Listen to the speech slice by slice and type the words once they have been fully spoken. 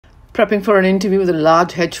Prepping for an interview with a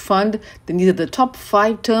large hedge fund, then these are the top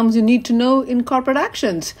 5 terms you need to know in corporate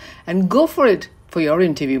actions. And go for it for your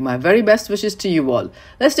interview. My very best wishes to you all.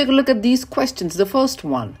 Let's take a look at these questions. The first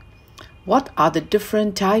one: what are the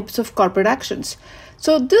different types of corporate actions?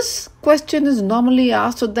 So this question is normally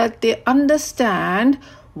asked so that they understand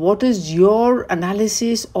what is your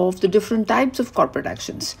analysis of the different types of corporate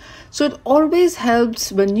actions. So it always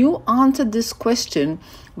helps when you answer this question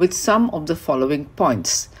with some of the following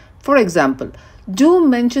points. For example, do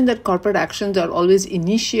mention that corporate actions are always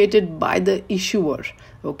initiated by the issuer.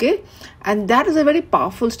 Okay, and that is a very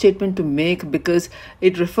powerful statement to make because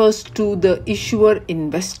it refers to the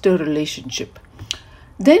issuer-investor relationship.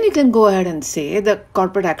 Then you can go ahead and say that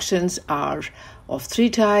corporate actions are of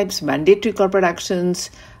 3 types: mandatory corporate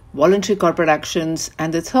actions, voluntary corporate actions,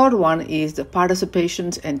 and the third one is the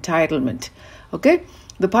participation's entitlement. Okay,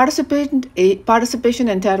 the participation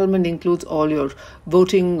entitlement includes all your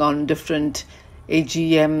voting on different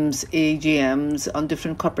AGMs on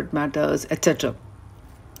different corporate matters, etc.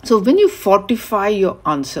 So when you fortify your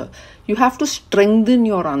answer, you have to strengthen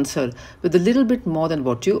your answer with a little bit more than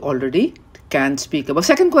what you already can speak about.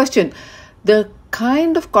 Second question: the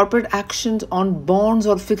kind of corporate actions on bonds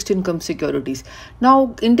or fixed income securities.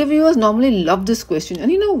 Now, interviewers normally love this question,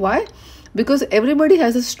 and you know why? Because everybody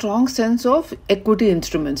has a strong sense of equity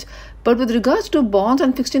instruments. But with regards to bonds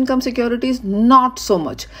and fixed income securities, not so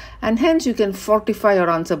much. And hence, you can fortify your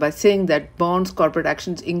answer by saying that bonds corporate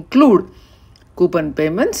actions include coupon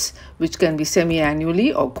payments, which can be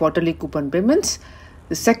semi-annually or quarterly coupon payments.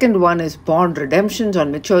 The second one is bond redemptions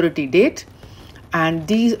on maturity date. And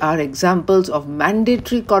these are examples of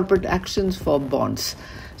mandatory corporate actions for bonds.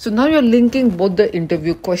 So now you're linking both the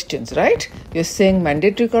interview questions, right? You're saying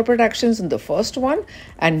mandatory corporate actions in the first one.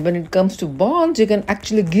 And when it comes to bonds, you can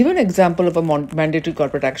actually give an example of a mandatory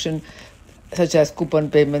corporate action, such as coupon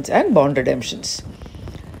payments and bond redemptions.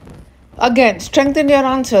 Again, strengthen your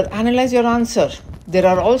answer, analyze your answer. There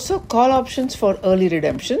are also call options for early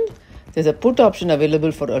redemption. There's a put option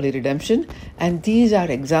available for early redemption. And these are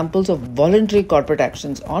examples of voluntary corporate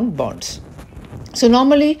actions on bonds. So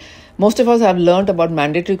normally, most of us have learned about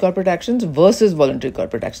mandatory corporate actions versus voluntary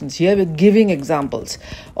corporate actions. Here we're giving examples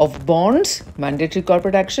of bonds, mandatory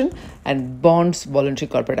corporate action, and bonds, voluntary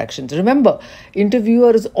corporate actions. Remember,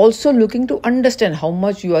 interviewer is also looking to understand how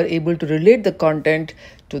much you are able to relate the content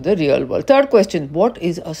to the real world. Third question: what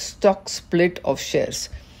is a stock split of shares?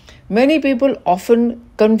 Many people often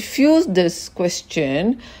confuse this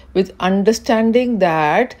question with understanding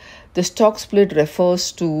that the stock split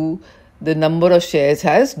refers to the number of shares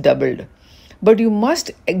has doubled. But you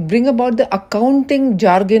must bring about the accounting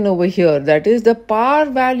jargon over here. That is, the par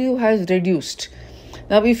value has reduced.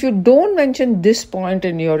 Now, if you don't mention this point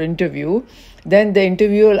in your interview, then the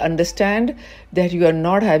interviewer will understand that you are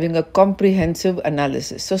not having a comprehensive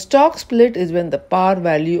analysis. So stock split is when the par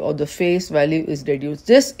value or the face value is reduced.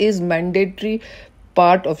 This is mandatory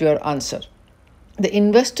part of your answer. The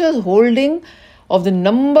investor's holding of the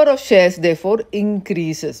number of shares therefore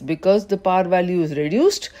increases because the par value is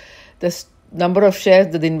reduced. The number of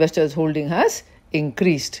shares that the investor is holding has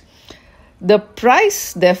increased. The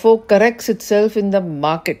price therefore corrects itself in the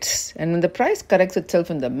markets. And when the price corrects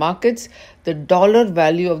itself in the markets, the dollar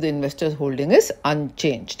value of the investor's holding is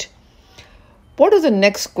unchanged. What is the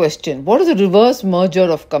next question? What is a reverse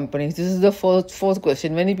merger of companies? This is the fourth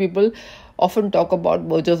question. Many people often talk about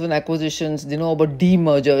mergers and acquisitions, they know about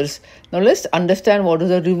demergers. Now let's understand what is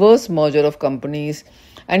a reverse merger of companies.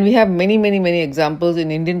 And we have many examples in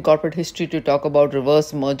Indian corporate history to talk about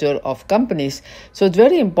reverse merger of companies. So it's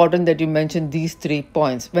very important that you mention these 3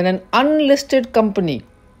 points. When an unlisted company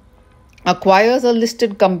acquires a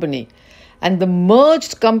listed company and the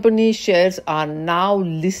merged company shares are now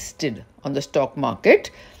listed on the stock market,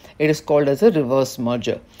 it is called as a reverse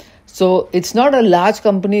merger. So it's not a large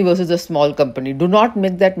company versus a small company. Do not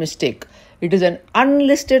make that mistake. It is an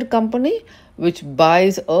unlisted company which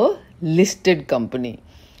buys a listed company.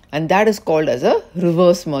 And that is called as a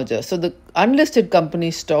reverse merger. So the unlisted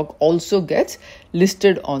company stock also gets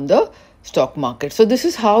listed on the stock market. So this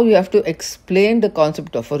is how you have to explain the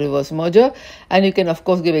concept of a reverse merger. And you can, of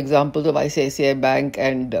course, give examples of ICICI Bank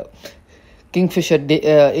and Kingfisher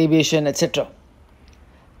Aviation, etc.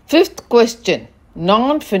 Fifth question: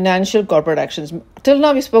 non-financial corporate actions. Till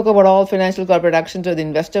now, we spoke about all financial corporate actions where the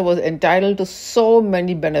investor was entitled to so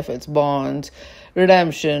many benefits, bonds,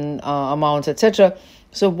 redemption amounts, etc.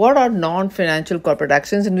 So what are non-financial corporate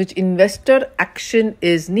actions in which investor action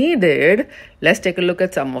is needed? Let's take a look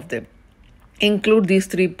at some of them. Include these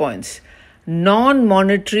 3 points.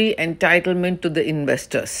 Non-monetary entitlement to the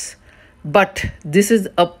investors. But this is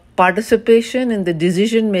a participation in the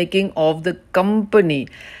decision making of the company,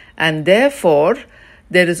 and therefore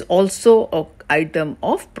there is also an item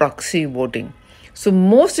of proxy voting. So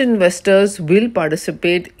most investors will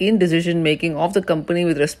participate in decision making of the company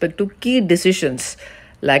with respect to key decisions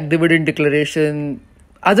like dividend declaration,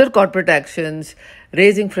 other corporate actions,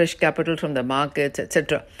 raising fresh capital from the markets,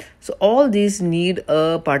 etc. So all these need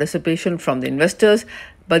a participation from the investors,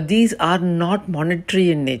 but these are not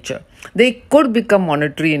monetary in nature. They could become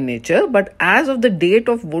monetary in nature, but as of the date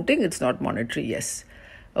of voting, it's not monetary, yes.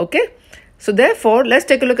 Okay, so therefore, let's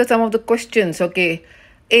take a look at some of the questions. Okay,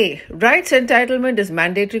 A, rights entitlement is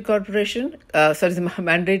mandatory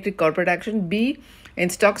mandatory corporate action. B, in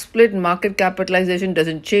stock split, market capitalization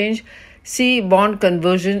doesn't change. C, bond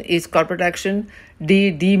conversion is corporate action.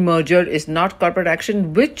 D, demerger is not corporate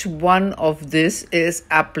action. Which one of this is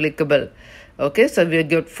applicable? Okay, so we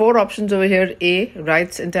got 4 options over here. A,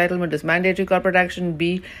 rights entitlement is mandatory corporate action.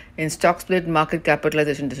 B, in stock split, market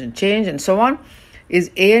capitalization doesn't change, and so on.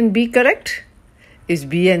 Is A and B correct? Is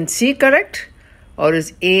B and C correct? Or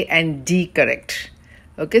is A and D correct?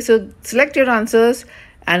 Okay, so select your answers,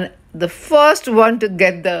 and the first one to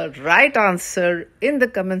get the right answer in the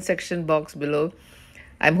comment section box below.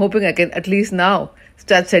 I'm hoping I can at least now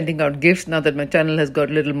start sending out gifts now that my channel has got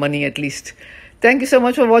a little money at least. Thank you so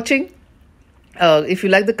much for watching. If you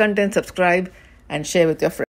like the content, subscribe and share with your friends.